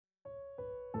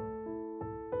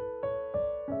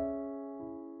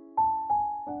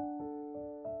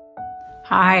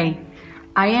Hi,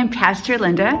 I am Pastor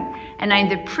Linda, and I'm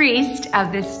the priest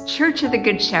of this Church of the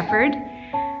Good Shepherd.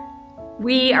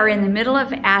 We are in the middle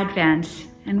of Advent,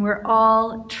 and we're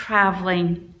all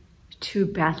traveling to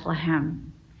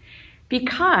Bethlehem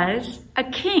because a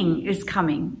king is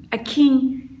coming. A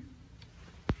king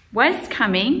was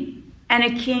coming, and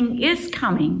a king is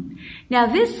coming. Now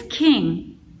this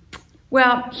king,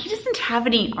 well, he doesn't have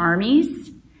any armies,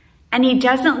 and he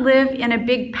doesn't live in a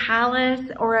big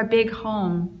palace or a big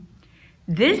home.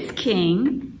 This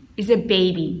king is a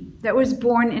baby that was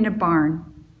born in a barn.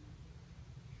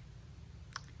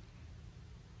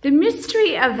 The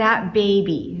mystery of that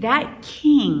baby, that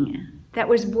king that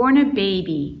was born a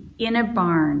baby in a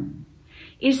barn,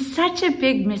 is such a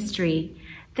big mystery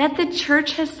that the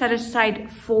church has set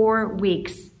aside 4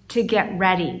 weeks to get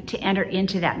ready to enter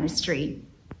into that mystery.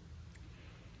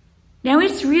 Now,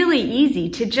 it's really easy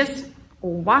to just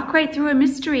walk right through a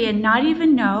mystery and not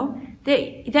even know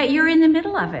that you're in the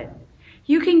middle of it.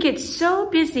 You can get so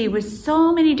busy with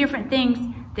so many different things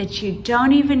that you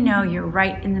don't even know you're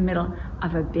right in the middle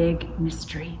of a big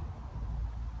mystery.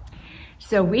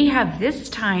 So we have this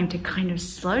time to kind of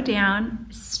slow down,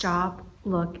 stop,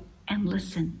 look, and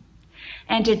listen,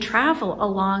 and to travel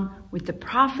along with the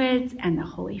prophets and the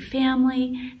Holy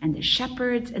Family and the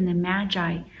shepherds and the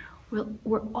Magi.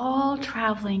 We're all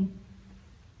traveling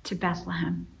to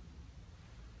Bethlehem.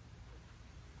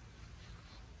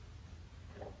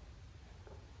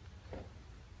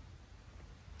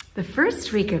 The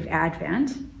first week of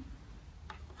Advent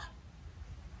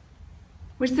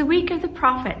was the week of the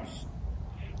prophets.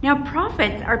 Now,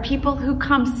 prophets are people who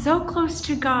come so close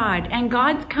to God, and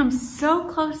God comes so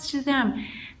close to them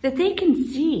that they can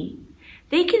see.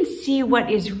 They can see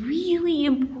what is really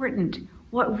important,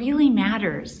 what really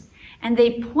matters. And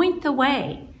they point the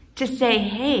way to say,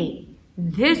 hey,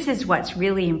 this is what's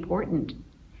really important.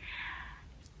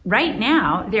 Right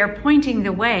now, they're pointing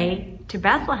the way to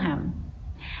Bethlehem.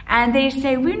 And they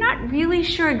say, we're not really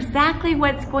sure exactly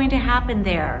what's going to happen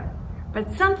there,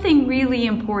 but something really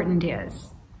important is.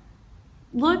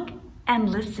 Look and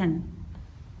listen.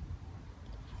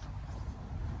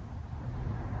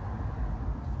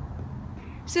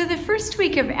 So the first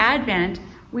week of Advent,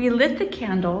 we lit the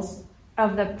candles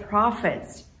of the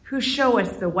prophets who show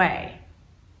us the way.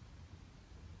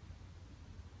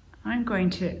 I'm going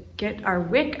to get our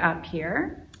wick up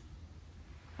here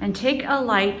and take a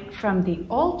light from the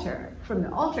altar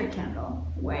candle,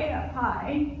 way up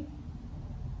high,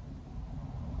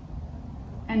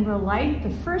 and we'll light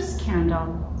the first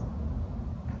candle,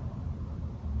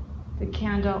 the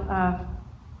candle of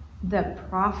the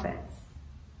prophets.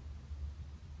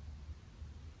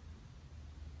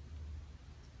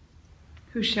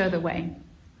 Who show the way.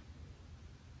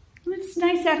 It's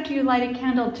nice after you light a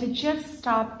candle to just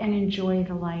stop and enjoy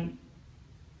the light.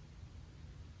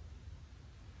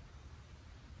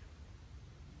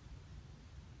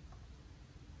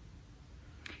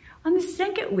 On the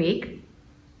second week,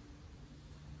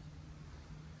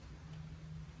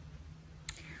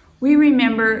 we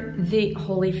remember the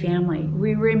Holy Family.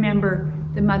 We remember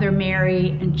the Mother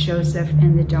Mary and Joseph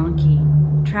and the donkey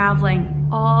traveling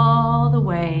all the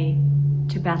way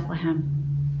to Bethlehem.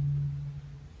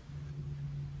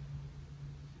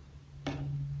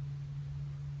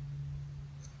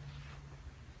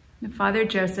 The Father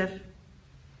Joseph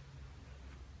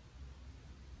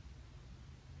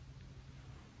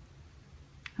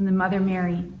and the Mother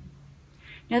Mary.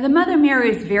 Now the Mother Mary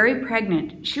is very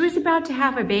pregnant. She was about to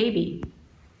have a baby.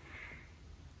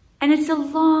 And it's a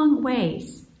long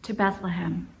ways to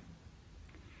Bethlehem.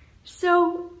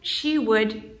 So she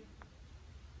would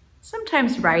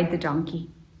sometimes ride the donkey.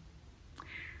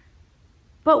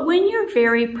 But when you're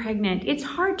very pregnant, it's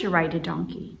hard to ride a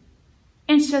donkey.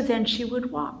 And so then she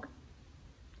would walk.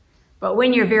 But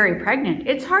when you're very pregnant,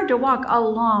 it's hard to walk a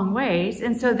long ways.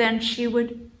 And so then she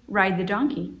would ride the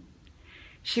donkey.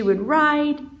 She would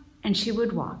ride and she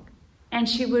would walk. And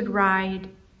she would ride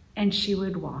and she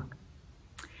would walk.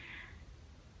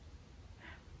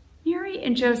 Mary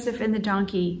and Joseph and the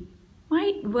donkey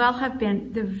might well have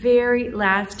been the very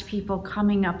last people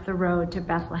coming up the road to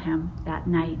Bethlehem that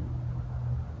night.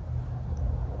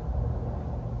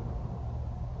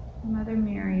 Mother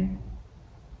Mary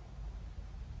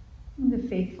and the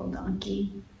faithful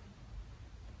donkey.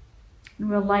 And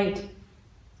we'll light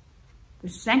the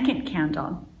second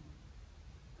candle,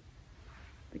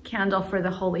 the candle for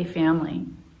the Holy Family.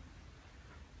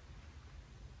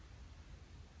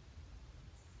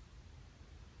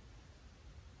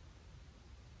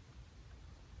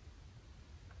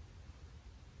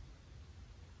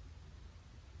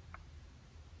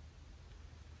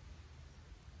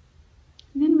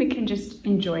 can just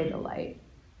enjoy the light.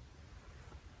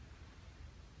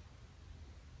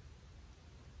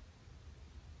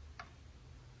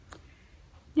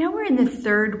 Now we're in the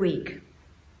third week.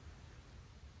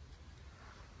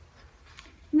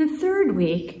 In the third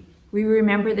week, we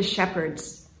remember the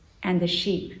shepherds and the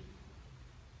sheep.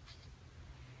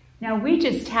 Now we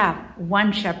just have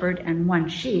one shepherd and one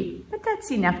sheep, but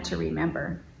that's enough to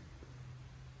remember.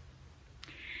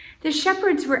 The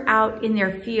shepherds were out in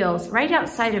their fields right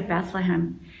outside of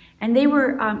Bethlehem, and they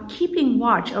were keeping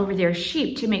watch over their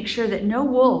sheep to make sure that no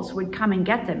wolves would come and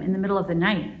get them in the middle of the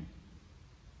night.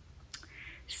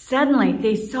 Suddenly,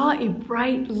 they saw a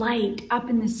bright light up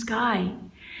in the sky.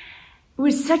 It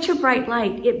was such a bright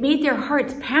light, it made their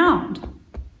hearts pound.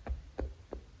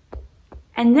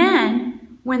 And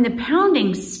then, when the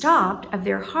pounding stopped of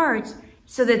their hearts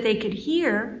so that they could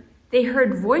hear, they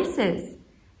heard voices.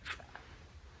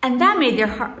 And that made their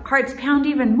hearts pound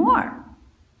even more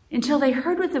until they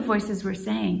heard what the voices were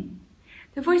saying.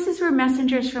 The voices were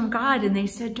messengers from God, and they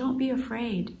said, "Don't be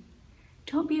afraid.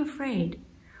 Don't be afraid."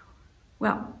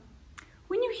 Well,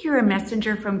 when you hear a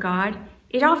messenger from God,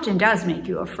 it often does make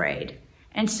you afraid.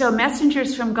 And so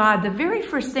messengers from God, the very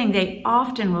first thing they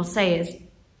often will say is,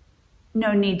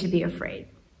 "No need to be afraid."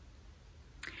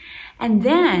 And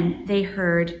then they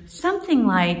heard something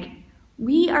like,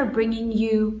 "We are bringing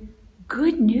you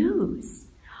good news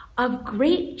of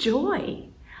great joy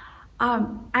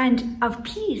and of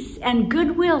peace and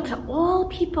goodwill to all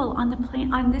people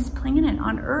on this planet,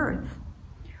 on earth.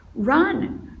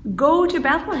 Run, go to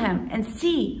Bethlehem and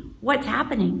see what's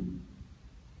happening."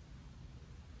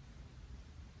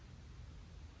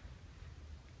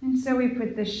 And so we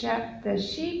put the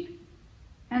sheep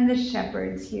and the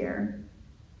shepherds here.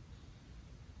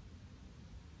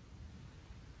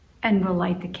 And we'll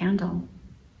light the candle.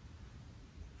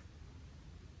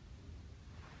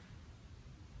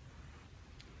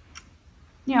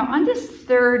 Now, on this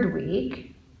third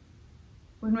week,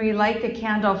 when we light the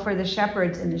candle for the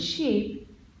shepherds and the sheep,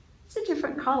 it's a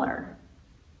different color.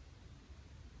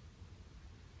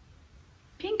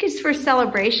 Pink is for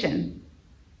celebration.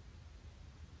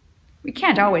 We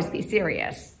can't always be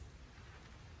serious.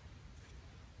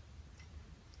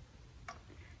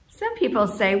 Some people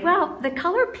say, well, the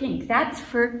color pink, that's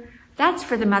for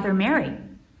the Mother Mary,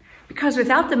 because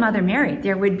without the Mother Mary,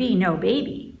 there would be no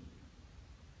baby.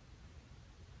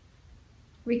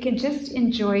 We can just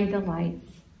enjoy the lights.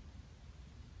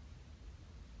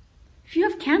 If you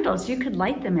have candles, you could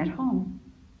light them at home.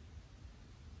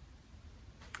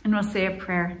 And we'll say a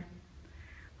prayer.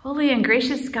 Holy and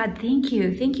gracious God, thank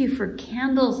you. Thank you for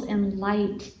candles and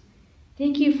light.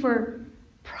 Thank you for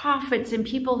prophets and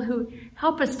people who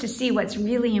help us to see what's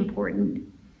really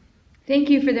important.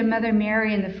 Thank you for the Mother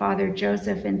Mary and the Father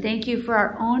Joseph, and thank you for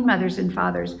our own mothers and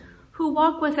fathers who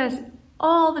walk with us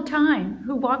all the time,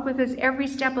 who walk with us every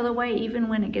step of the way, even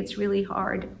when it gets really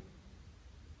hard.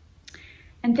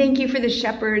 And thank you for the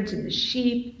shepherds and the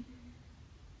sheep.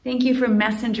 Thank you for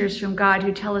messengers from God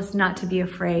who tell us not to be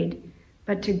afraid,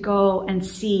 but to go and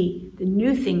see the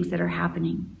new things that are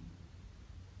happening.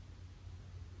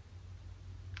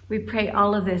 We pray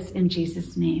all of this in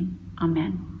Jesus' name.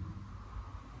 Amen.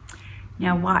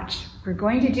 Now watch. We're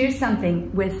going to do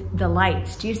something with the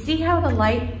lights. Do you see how the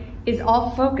light is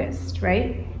all focused,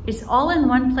 right? It's all in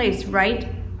one place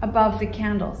right above the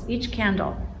candles, each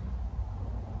candle.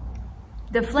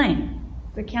 The flame,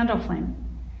 the candle flame.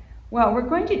 Well, we're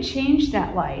going to change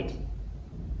that light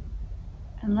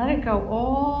and let it go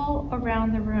all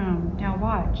around the room. Now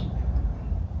watch.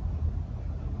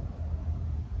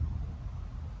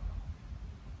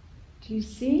 Do you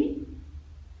see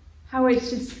how it's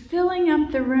just filling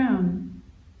up the room?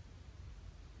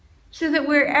 So that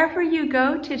wherever you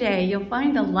go today, you'll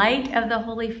find the light of the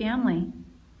Holy Family.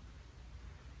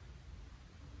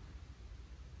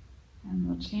 And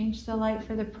we'll change the light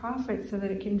for the prophet so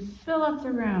that it can fill up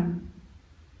the room.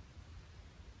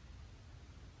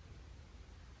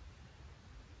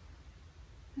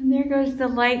 And there goes the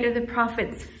light of the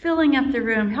prophets filling up the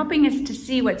room, helping us to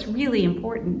see what's really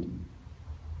important.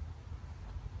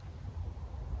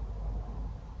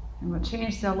 And we'll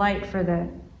change the light for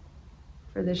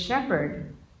the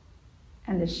shepherd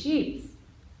and the sheep,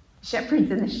 shepherds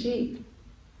and the sheep.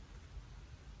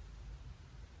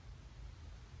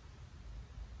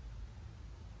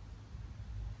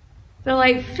 The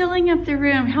light filling up the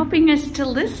room, helping us to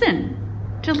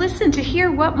listen, to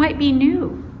hear what might be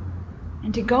new,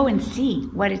 and to go and see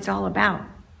what it's all about.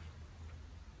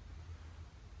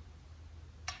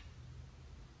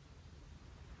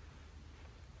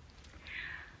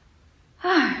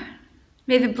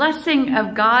 May the blessing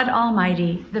of God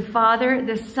Almighty, the Father,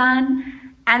 the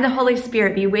Son, and the Holy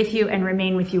Spirit be with you and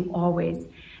remain with you always.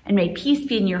 And may peace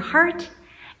be in your heart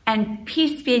and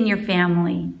peace be in your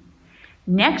family.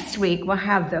 Next week, we'll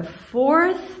have the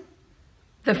fourth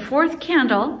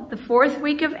candle, the fourth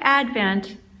week of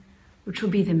Advent, which will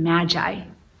be the Magi.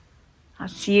 I'll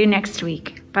see you next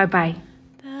week. Bye-bye.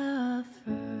 The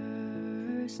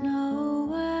first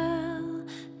Noel,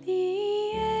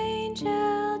 the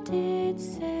angel did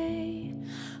say,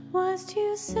 was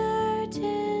to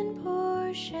certain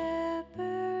poor shepherds